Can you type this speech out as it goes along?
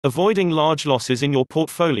Avoiding large losses in your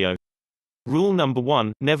portfolio. Rule number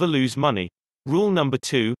 1, never lose money. Rule number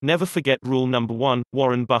 2, never forget rule number 1,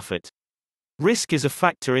 Warren Buffett. Risk is a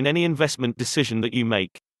factor in any investment decision that you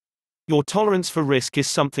make. Your tolerance for risk is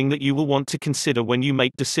something that you will want to consider when you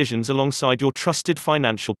make decisions alongside your trusted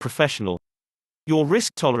financial professional. Your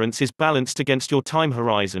risk tolerance is balanced against your time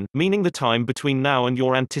horizon, meaning the time between now and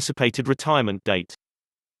your anticipated retirement date.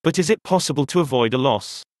 But is it possible to avoid a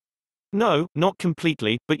loss? No, not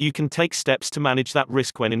completely, but you can take steps to manage that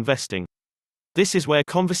risk when investing. This is where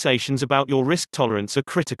conversations about your risk tolerance are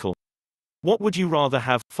critical. What would you rather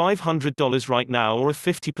have, $500 right now or a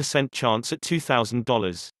 50% chance at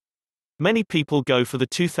 $2,000? Many people go for the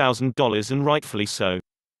 $2,000 and rightfully so.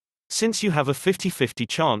 Since you have a 50-50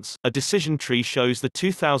 chance, a decision tree shows the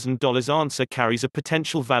 $2,000 answer carries a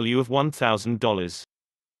potential value of $1,000.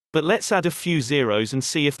 But let's add a few zeros and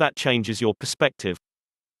see if that changes your perspective.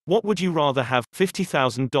 What would you rather have,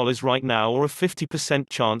 $50,000 right now or a 50%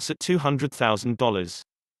 chance at $200,000?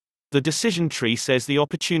 The decision tree says the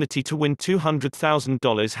opportunity to win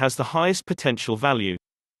 $200,000 has the highest potential value.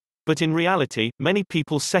 But in reality, many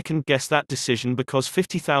people second-guess that decision because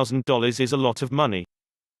 $50,000 is a lot of money.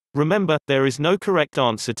 Remember, there is no correct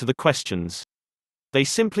answer to the questions. They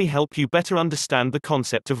simply help you better understand the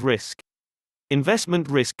concept of risk. Investment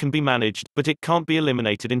risk can be managed, but it can't be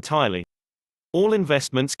eliminated entirely. All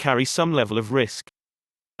investments carry some level of risk.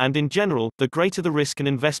 And in general, the greater the risk an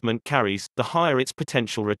investment carries, the higher its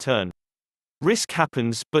potential return. Risk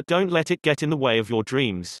happens, but don't let it get in the way of your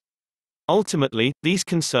dreams. Ultimately, these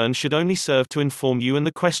concerns should only serve to inform you and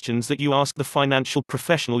the questions that you ask the financial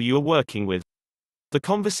professional you are working with. The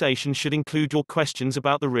conversation should include your questions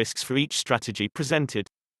about the risks for each strategy presented,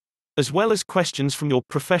 as well as questions from your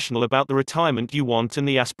professional about the retirement you want and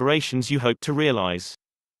the aspirations you hope to realize.